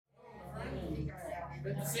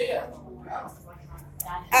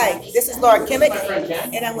Hi, this is Laura Kimmick,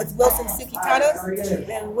 and I'm with Wilson Sukitana,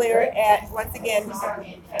 and we're at, once again,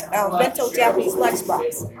 Bento Japanese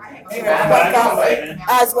Lunchbox here in Cuenca,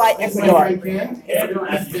 Oswald, Ecuador.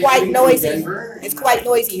 It's quite noisy. It's quite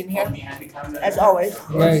noisy in here, as always.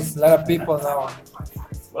 Yes, a lot of people now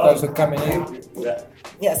also coming in.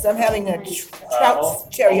 Yes, I'm having a trout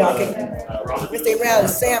teriyaki. Because they ran out of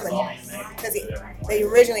salmon, because they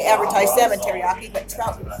originally advertised salmon teriyaki, but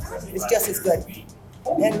trout is just as good.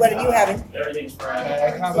 And what are you having?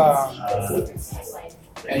 I have a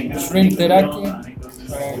shrimp teriyaki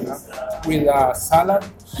with a salad,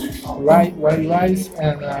 white rice,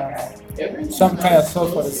 and some kind of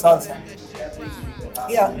sauce for the salsa.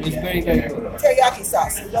 Yeah. It's very, very good. Teriyaki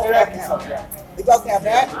sauce. We both have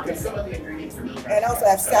that. And also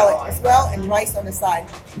have salad as well, and rice on the side.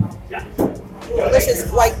 Delicious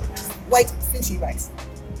white sushi rice.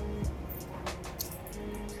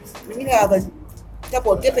 We have a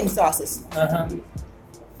couple of dipping sauces. Uh-huh.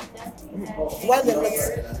 One of them looks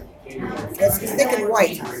thick and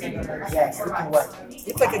white. Yes, you can work.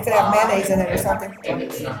 Looks like it could have mayonnaise in it or something.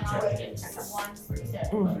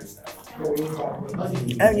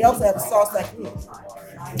 And you also have a sauce like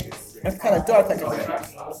it's kind of dark, like a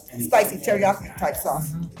spicy teriyaki type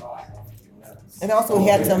sauce. And also we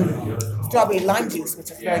had some strawberry lime juice, which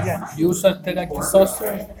is very good. You use a teriyaki sauce?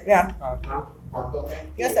 Yeah. Okay.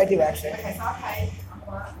 Yes, I do actually.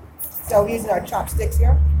 So we're using our chopsticks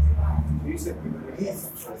here.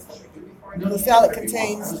 The salad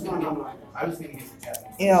contains,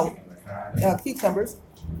 cucumbers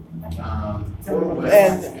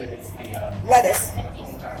and lettuce,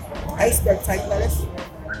 iceberg type lettuce,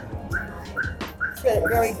 shredded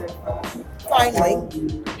very finely,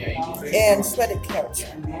 and shredded carrots.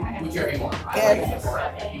 And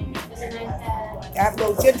I have a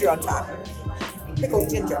little ginger on top, pickled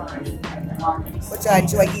ginger, which I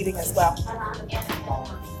enjoy eating as well.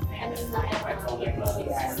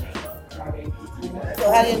 So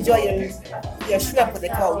how do you enjoy your shrimp, what they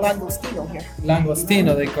call langostino here?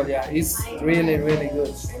 Langostino, they call it. It's really, really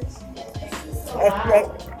good. That's great.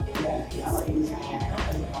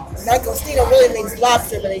 Langostino really means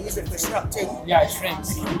lobster, but they use it for shrimp too. Yeah,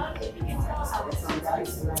 shrimps.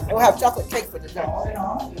 And we'll have chocolate cake for dessert.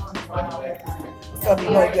 So it'll be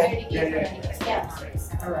really good.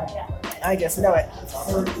 I just know it.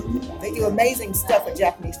 They do amazing stuff with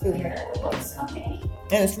Japanese food here.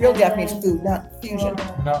 And it's real Japanese food, not fusion.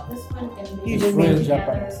 No, Fusion real means,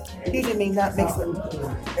 Japanese. fusion means not mixed with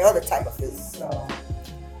the other type of food.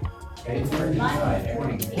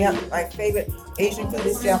 Yeah, my favorite Asian food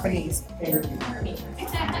is Japanese.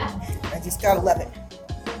 I just gotta love it.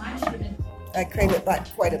 I crave it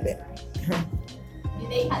quite a bit.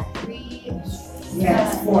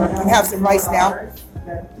 Yes. We have some rice now.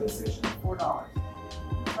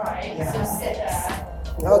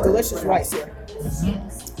 Oh, delicious rice here.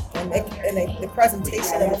 And the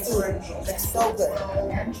presentation of the food looks so good.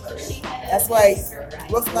 That's why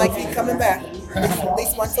it looks like he's coming back at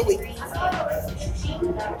least once a week.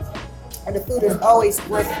 And the food is always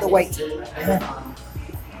worth the wait.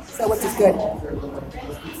 So which is good.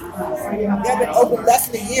 They've been open less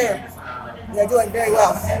than a year. They're doing very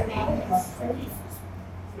well.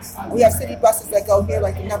 We have city buses that go here,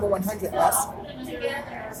 like the number 100 bus.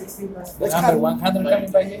 Number 100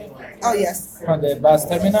 coming by here? Oh, yes. From the bus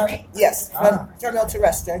terminal? Yes, from Terminal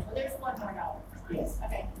Terrestre.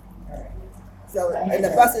 So, and the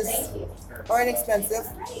buses are inexpensive,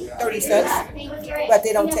 30 cents, but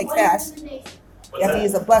they don't take cash. You have to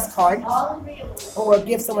use a bus card or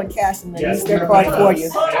give someone cash and they use their card for you.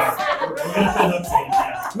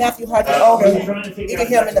 Matthew Harper over, you can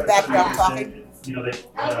hear him in the background talking. And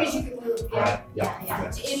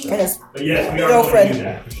his girlfriend,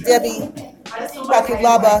 Debbie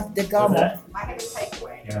Pakulaba de Gamo,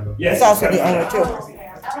 is also the owner too.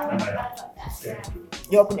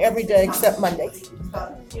 You open every day except Monday.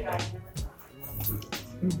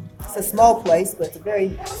 It's a small place, but it's a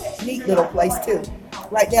very neat little place too.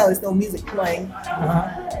 Right now there's no music playing.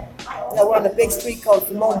 Now we're on a big street called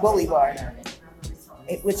Simon Boulevard,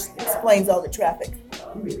 which explains all the traffic.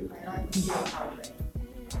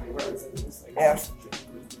 Yes.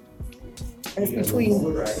 And it's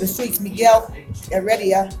between the streets Miguel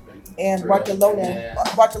Heredia and Bartolome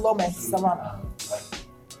Serrano.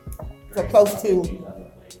 So close to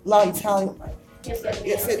La Italia.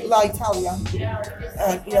 It's La Italia.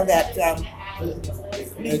 That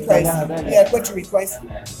meat place. Yeah, butchery place.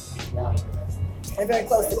 And very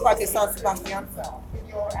close to Parque San Sebastian.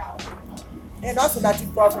 And also not too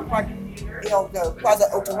far from the Plaza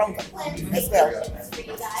Otoronga as well.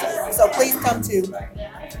 It's So please come to,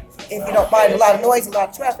 if you don't mind a lot of noise, a lot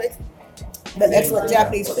of traffic, but excellent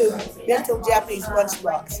Japanese food, Bento Japanese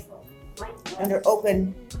Lunchbox. And they're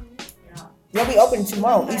open, they'll be open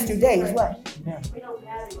tomorrow, Easter Day as well. Yeah.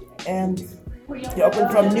 And they're open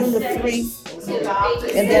from noon to 3,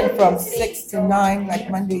 and then from 6 to 9, like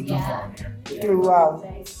Monday through,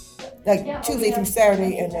 like Tuesday through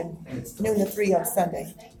Saturday, and then noon to 3 on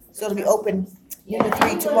Sunday. So it'll be open noon to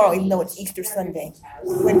 3 tomorrow, even though it's Easter Sunday.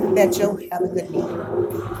 Buen provecho, have a good meal.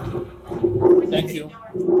 Thank you.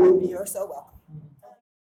 You're so welcome.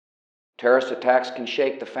 Terrorist attacks can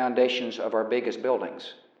shake the foundations of our biggest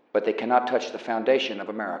buildings, but they cannot touch the foundation of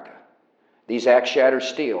America. These acts shatter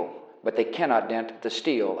steel, but they cannot dent the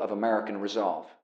steel of American resolve.